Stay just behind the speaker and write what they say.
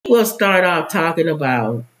We'll start off talking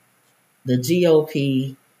about the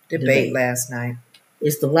GOP debate last night.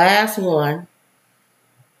 It's the last one.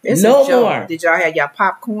 It's no a show. more. Did y'all have y'all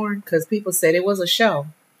popcorn? Because people said it was a show.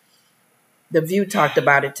 The View talked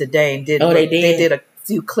about it today and did. Oh, they did. They did a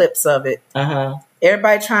few clips of it.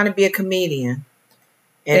 Everybody trying to be a comedian.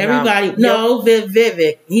 And, everybody,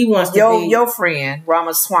 Vivek, he wants to be your friend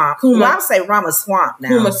Ramaswamy. I'll say Ramaswamy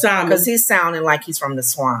now because he's sounding like he's from the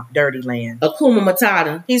swamp, dirty land. Akuma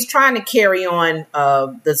Matata. He's trying to carry on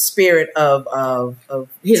the spirit of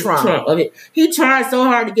Trump. He tried so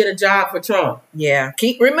hard to get a job for Trump. Yeah,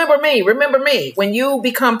 remember me when you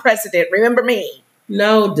become president. Remember me.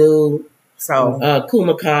 No, dude. So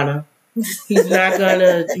Kumakana, he's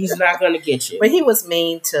not gonna get you. But he was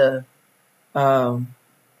mean to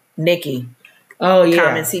Nikki. Oh yeah,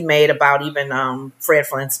 comments he made about even Fred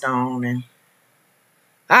Flintstone, and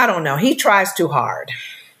I don't know. He tries too hard.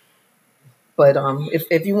 But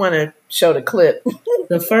if you want to show the clip,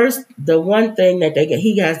 the one thing that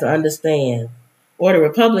he has to understand, or the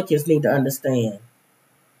Republicans need to understand,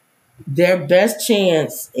 their best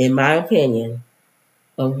chance, in my opinion,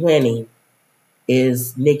 of winning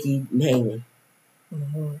is Nikki Haley.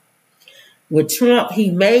 With Trump,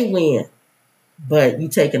 he may win, but you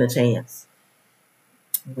taking a chance.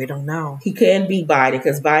 We don't know. He couldn't beat Biden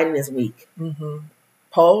because Biden is weak.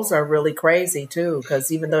 Polls are really crazy too,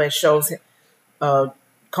 because even though it shows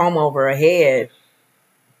comb over a head,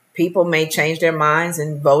 people may change their minds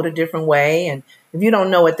and vote a different way. And if you don't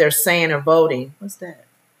know what they're saying or voting, what's that?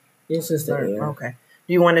 This is okay.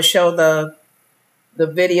 Do you want to show the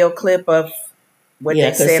video clip of what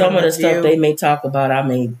they said? Because some of the stuff they may talk about, I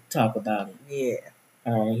may talk about it.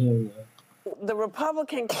 Yeah. All right, here we go. The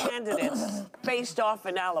Republican candidates faced off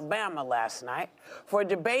in Alabama last night for a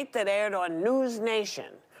debate that aired on News Nation,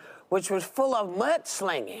 which was full of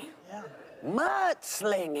mudslinging,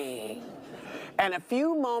 and a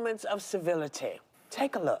few moments of civility.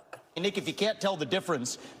 Take a look. Nick, if you can't tell the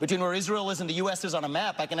difference between where Israel is and the U.S. is on a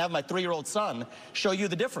map, I can have my 3-year-old son show you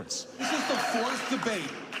the difference. This is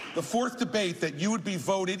the fourth debate that you would be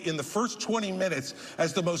voted in the first 20 minutes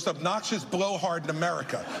as the most obnoxious blowhard in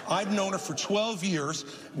America. I've known her for 12 years,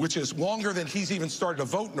 which is longer than he's even started to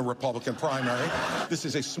vote in a Republican primary. This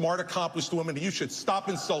is a smart, accomplished woman. You should stop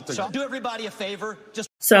insulting her. Do everybody a favor.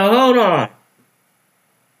 So hold on.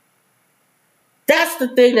 That's the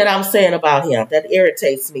thing that I'm saying about him that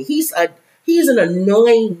irritates me. He's an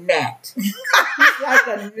annoying gnat. He's like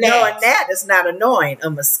a gnat. No, a gnat is not annoying. A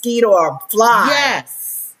mosquito or a fly.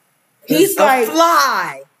 Yes. He's like a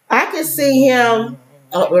fly. I can see him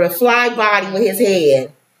with a fly body with his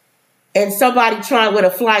head, and somebody trying with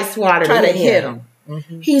a fly swatter to hit him.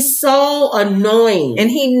 He's so annoying, and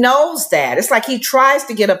he knows that. It's like he tries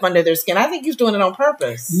to get up under their skin. I think he's doing it on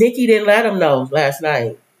purpose. Nikki didn't let him know last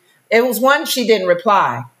night. It was one she didn't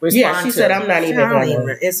reply. Yeah, she said, "I'm not even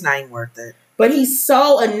going. It's not even worth it." But he's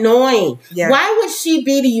so annoying. Yeah. Why would she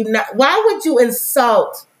be why would you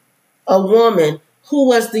insult a woman who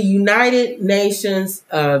was the United Nations,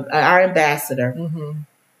 our ambassador,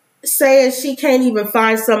 saying she can't even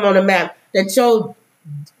find something on the map that your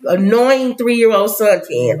annoying 3-year-old son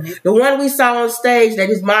can? The one we saw on stage that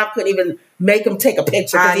his mom couldn't even make him take a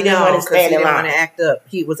picture because he didn't want to stand in line. Want to act up.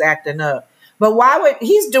 He was acting up. But why would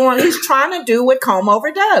he's trying to do what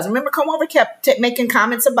Comover does. Remember, Comover kept making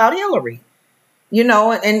comments about Hillary. You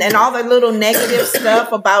know, and all the little negative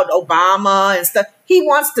stuff about Obama and stuff. He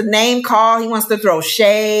wants to name call. He wants to throw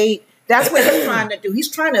shade. That's what he's trying to do.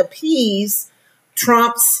 He's trying to appease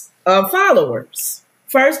Trump's followers.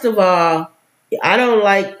 First of all, I don't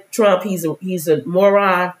like Trump. He's a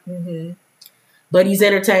moron, but he's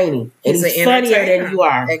entertaining. And he's funnier than you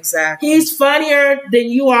are. Exactly. He's funnier than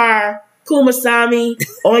you are, Kumasami,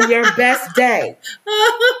 on your best day.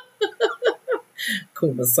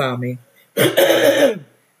 Kumasami.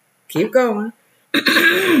 Keep going.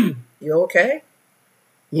 You okay?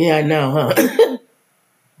 Yeah, I know, huh?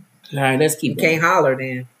 All right, let's keep going. Can't holler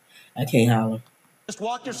then. I can't holler. Just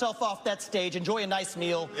walk yourself off that stage, enjoy a nice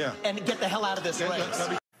meal, and get the hell out of this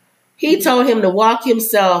race. He told him to walk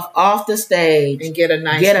himself off the stage and get a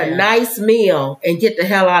nice meal and get the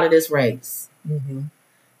hell out of this race.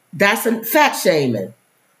 That's a fat shaming.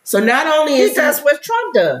 So not only is that's what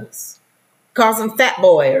Trump does. Calls him fat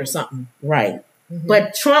boy or something. Right.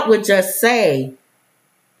 But Trump would just say,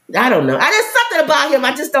 I don't know. There's something about him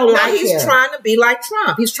I just don't like him. He's trying to be like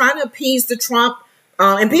Trump. He's trying to appease the Trump.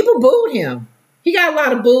 And people booed him. He got a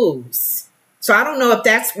lot of boos. So I don't know if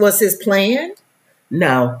that was his plan.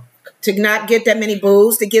 No. To not get that many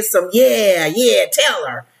boos, to get some,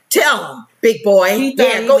 tell him, big boy.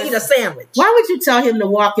 Go eat a sandwich. Why would you tell him to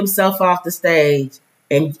walk himself off the stage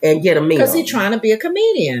and get a meal. Because he's trying to be a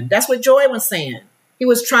comedian. That's what Joy was saying. He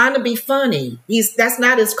was trying to be funny. That's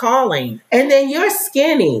not his calling. And then you're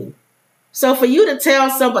skinny. So for you to tell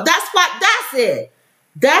somebody, that's it.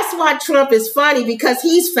 That's why Trump is funny, because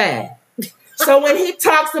he's fat. So when he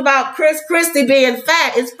talks about Chris Christie being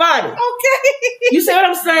fat, it's funny. Okay. You see what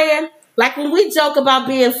I'm saying? Like when we joke about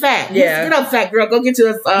being fat. Yeah. Get up, fat girl. Go get you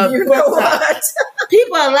a you pork know chop. what?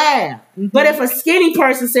 People will laugh. Mm-hmm. But if a skinny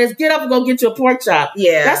person says, get up and go get you a pork chop,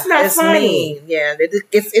 that's not funny. Mean. Yeah,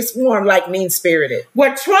 it's more like mean-spirited.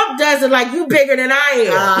 Where Trump does it like, you bigger than I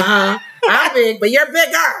am. Uh-huh. I'm big, but you're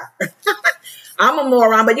bigger. I'm a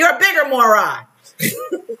moron, but you're a bigger moron.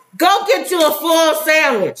 Go get you a full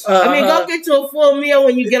sandwich. I mean, go get you a full meal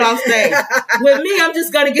when you get off stage. With me, I'm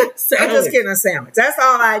just going to get a sandwich. I'm just getting a sandwich. That's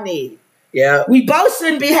all I need. Yeah. We both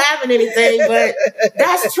shouldn't be having anything, but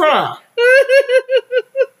that's Trump.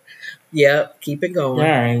 Yep. Keep it going. All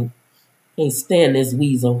right. Can't stand this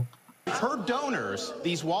weasel. Her donors,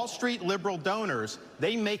 these Wall Street liberal donors,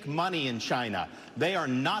 they make money in China. They are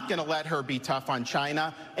not going to let her be tough on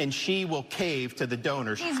China, and she will cave to the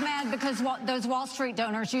donors. He's mad because those Wall Street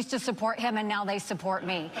donors used to support him, and now they support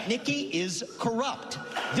me. Nikki is corrupt.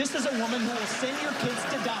 This is a woman who will send your kids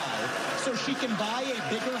to die so she can buy a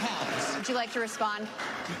bigger house. Would you like to respond?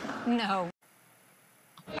 No.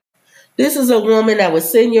 This is a woman that would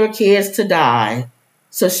send your kids to die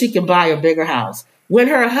so she can buy a bigger house, when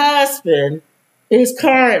her husband is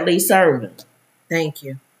currently serving. Thank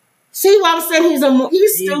you. See why I'm saying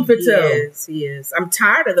he's stupid too. He is. I'm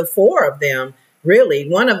tired of the four of them. Really,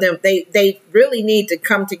 one of them, they really need to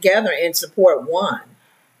come together and support one.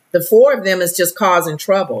 The four of them is just causing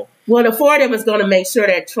trouble. Well, the four of them is going to make sure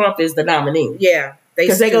that Trump is the nominee. Yeah,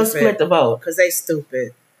 because they're going to split the vote. Because they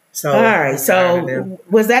stupid. So all right. So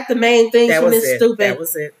was that the main thing from this stupid? That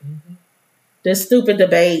was it. Mm-hmm. This stupid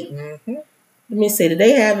debate. Mm-hmm. Let me see. Did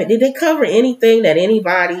they cover anything that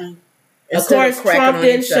anybody? Of course, Trump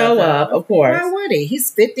didn't show up. Of course. Why would he? He's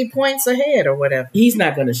 50 points ahead or whatever. He's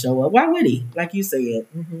not going to show up. Why would he? Like you said.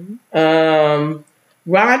 Mm-hmm.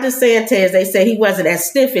 Ron DeSantis, they say he wasn't as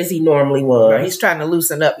stiff as he normally was. Right, he's trying to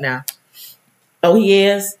loosen up now. Oh, he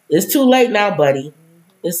is? It's too late now, buddy.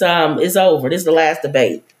 It's over. This is the last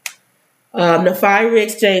debate. The fiery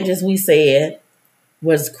exchanges, we said,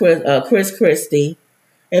 was Chris Christie.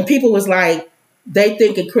 And people was like, they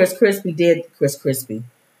thinking Chris Christie.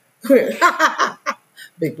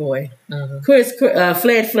 Big boy.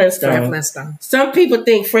 Fred Flintstone. Some people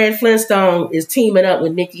think Fred Flintstone is teaming up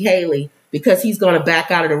with Nikki Haley because he's going to back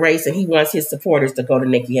out of the race and he wants his supporters to go to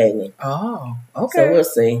Nikki Haley. Oh, okay. So we'll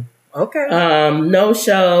see. Okay. No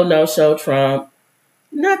show Trump.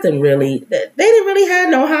 Nothing really. They didn't really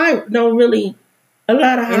have a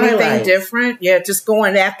lot of highlights. Anything different? Yeah, just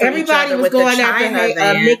going after everybody each other was with going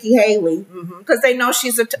after Nikki Haley because they know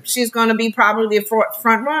she's going to be probably the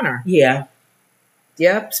front runner. Yeah.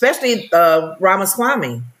 Yep. Especially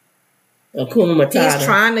Ramaswamy. Akuma Matata. He's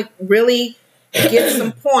trying to really get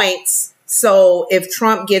some points. So if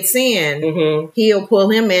Trump gets in, he'll pull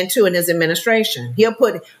him into his administration. He'll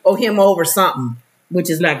put him over something. Which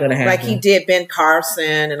is not going to happen. Like he did Ben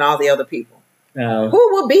Carson and all the other people. Oh. Who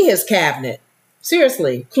will be his cabinet?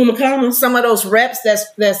 Seriously. Kumakama. Some of those reps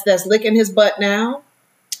that's licking his butt now.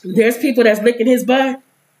 There's people that's licking his butt?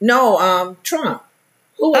 No, Trump.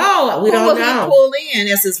 We don't know. Who will he pull in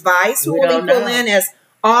as his vice? Who will he pull in as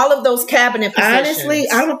all of those cabinet positions? Honestly,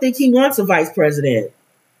 I don't think he wants a vice president.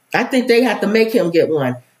 I think they have to make him get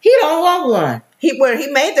one. He don't want one. He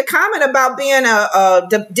made the comment about being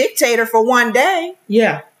a dictator for one day.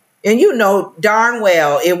 Yeah. And you know darn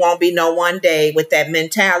well it won't be no one day with that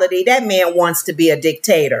mentality. That man wants to be a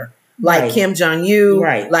dictator. Like Kim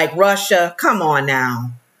Jong-un, like Russia. Come on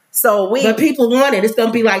now. But people want it. It's going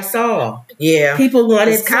to be like Saul. Yeah. People want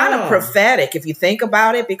it. It's kind of prophetic if you think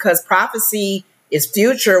about it, because prophecy is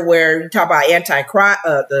future, where you talk about Antichrist,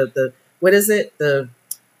 what is it? The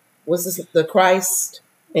Christ?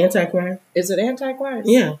 Antichrist. Is it Antichrist?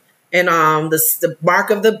 Yeah. And the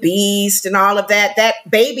mark of the beast and all of that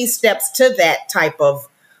baby steps to that type of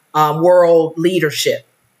world leadership.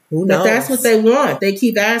 Who knows? But that's what they want. They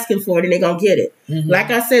keep asking for it and they're going to get it. Mm-hmm.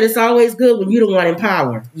 Like I said, it's always good when you're the one in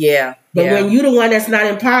power. Yeah. But when you're the one that's not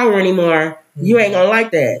in power anymore, you ain't going to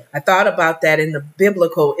like that. I thought about that in the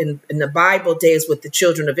biblical, in the Bible days with the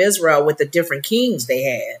children of Israel, with the different kings they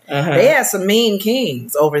had. Uh-huh. They had some mean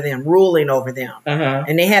kings over them, ruling over them. Uh-huh.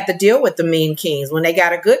 And they had to deal with the mean kings. When they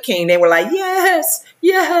got a good king, they were like, yes,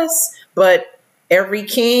 yes. But Every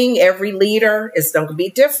king, every leader is going to be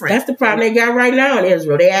different. That's the problem they got right now in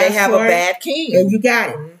Israel. They have a bad king. And you got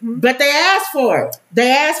it. But they asked for it.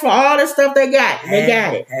 They asked for all the stuff they got. They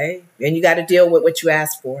got it. Hey. And you got to deal with what you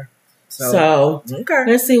asked for. So okay.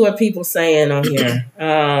 Let's see what people saying on here.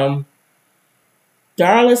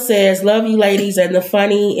 Darla says, love you ladies and the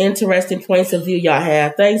funny, interesting points of view y'all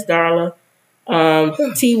have. Thanks, Darla.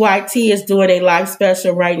 TYT is doing a live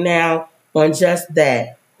special right now on just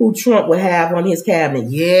that. Who Trump would have on his cabinet.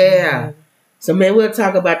 Yeah. So man, we'll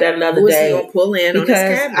talk about that another day. Who is he gonna pull in on his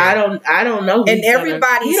cabinet? I don't know. And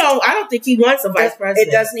everybody's I don't think he wants a vice president.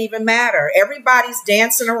 It doesn't even matter. Everybody's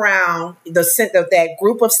dancing around that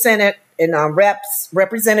group of Senate and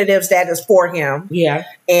representatives that is for him. Yeah.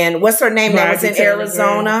 And what's her name that was in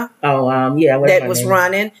Arizona? Oh, yeah. That was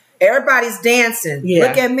running. Everybody's dancing. Yeah.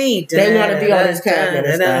 Look at me. They want to be on his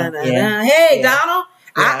cabinet. Hey, Donald.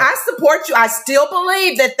 Yeah. I support you. I still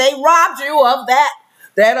believe that they robbed you of that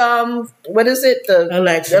what is it? The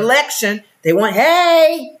election. They want,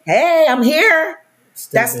 hey, I'm here.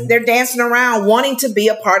 They're dancing around wanting to be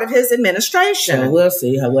a part of his administration. So we'll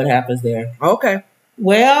see what happens there. Okay.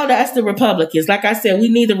 Well, that's the Republicans. Like I said, we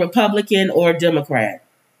neither Republican or Democrat.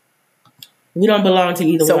 We don't belong to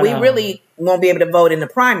either one. So we really won't be able to vote in the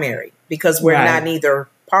primary because we're not either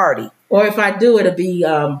party. Or if I do, it'll be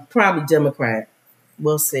probably Democrat.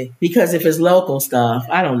 We'll see. Because if it's local stuff,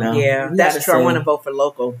 I don't know. Yeah, that's true. I want to vote for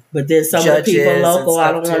local. But then some of the people local,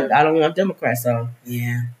 I don't want Democrats. So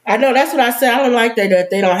yeah, I know that's what I said. I don't like that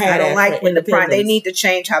they don't have. I don't like when they need to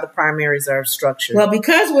change how the primaries are structured. Well,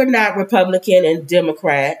 because we're not Republican and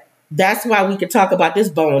Democrat, that's why we can talk about this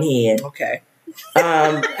bonehead. Okay.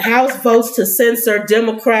 House votes to censor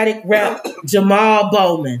Democratic Rep. Jamal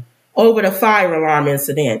Bowman over the fire alarm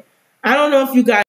incident. I don't know if you guys